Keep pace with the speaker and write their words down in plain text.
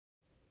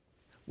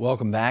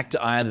Welcome back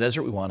to Eye of the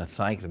Desert. We want to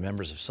thank the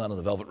members of Son of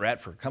the Velvet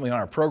Rat for coming on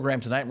our program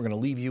tonight. We're going to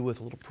leave you with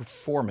a little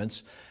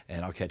performance,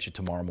 and I'll catch you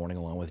tomorrow morning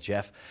along with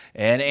Jeff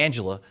and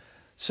Angela.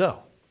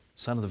 So,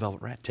 Son of the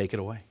Velvet Rat, take it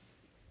away.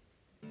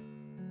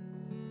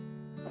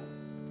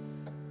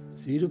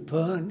 See the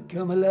pond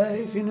come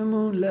alive in the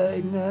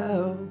moonlight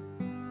now,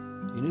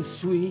 in a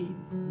sweet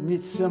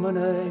midsummer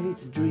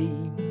night's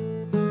dream.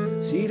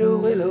 See the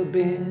willow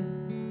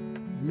bend,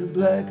 and the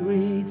black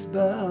reeds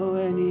bow,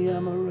 and the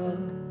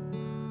amaranth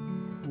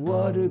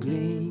water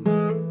gleam.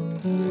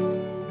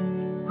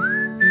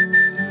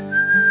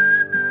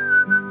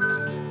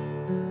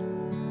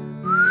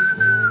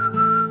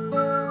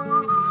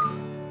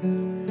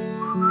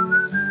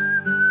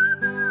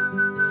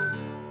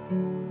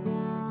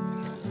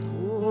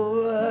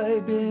 Oh,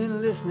 I've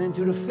been listening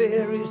to the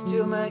fairies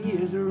till my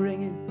ears are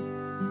ringing,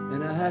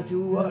 and I had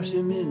to wash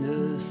them in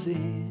the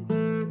sand.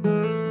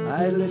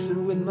 I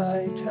listen with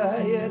my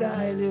tired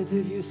eyelids.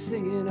 If you're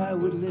singing, I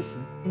would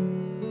listen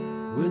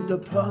with the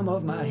palm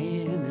of my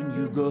hand. And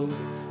you go,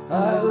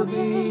 I'll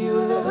be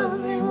your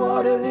lovely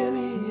water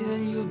lily,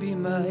 and you'll be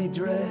my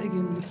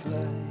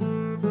dragonfly.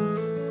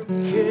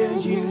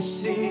 Can't you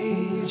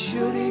see it's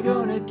surely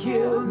gonna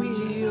kill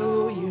me?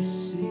 Oh, you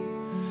see,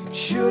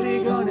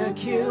 surely gonna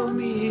kill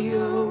me.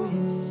 Oh,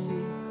 you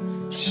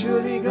see,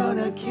 surely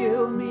gonna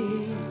kill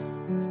me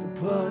if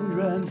the pond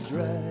runs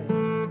dry.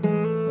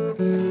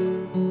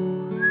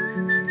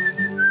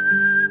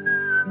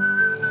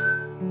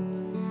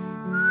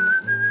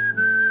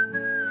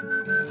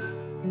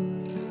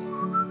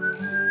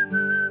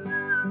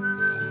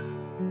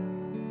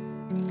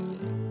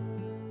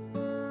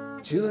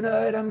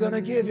 Tonight I'm gonna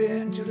give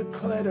in to the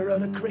clatter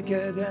of the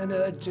cricket and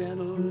a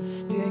gentle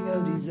sting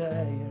of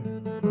desire.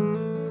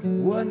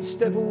 One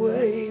step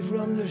away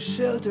from the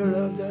shelter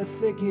of the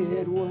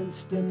thicket, one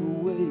step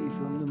away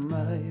from the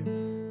mire.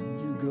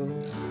 You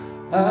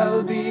go,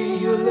 I'll be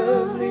your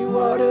lovely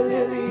water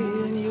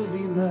lily, and you'll be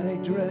my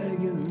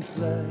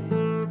dragonfly.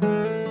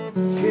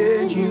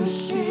 Can't you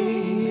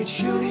see it's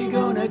surely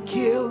gonna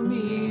kill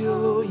me?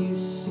 Oh, you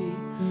see,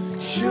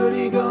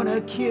 surely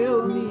gonna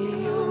kill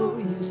me. Oh,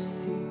 you see,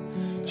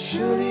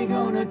 surely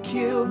gonna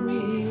kill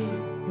me.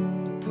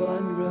 The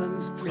pond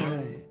runs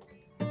dry.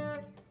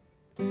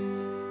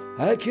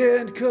 I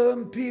can't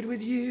compete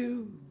with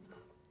you,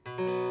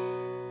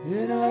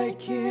 and I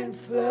can't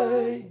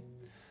fly.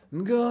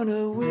 I'm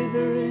gonna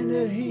wither in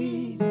the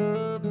heat,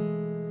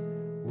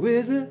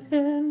 wither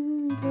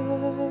and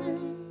die.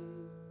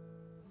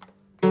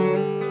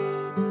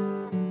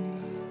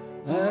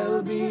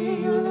 I'll be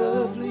your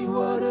lovely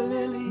water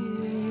lily,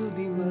 and you'll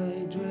be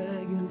my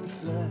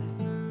dragonfly.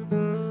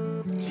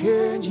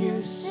 Can't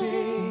you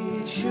see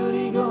it's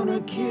surely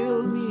gonna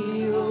kill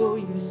me? Oh,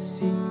 you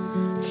see,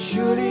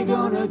 surely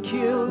gonna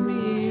kill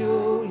me.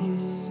 Oh, you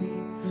see,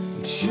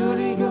 it's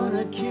surely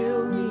gonna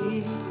kill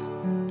me.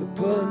 The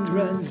pond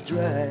runs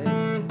dry.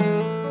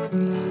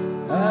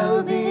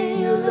 I'll be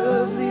your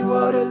lovely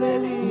water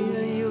lily,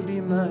 and you'll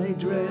be my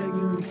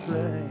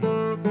dragonfly.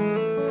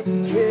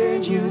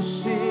 Can't you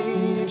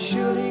see it's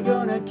surely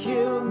gonna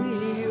kill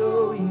me?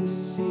 Oh, you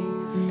see,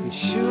 it's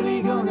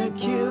surely gonna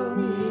kill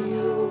me.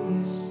 Oh,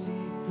 you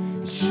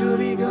see, it's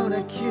surely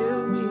gonna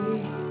kill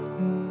me.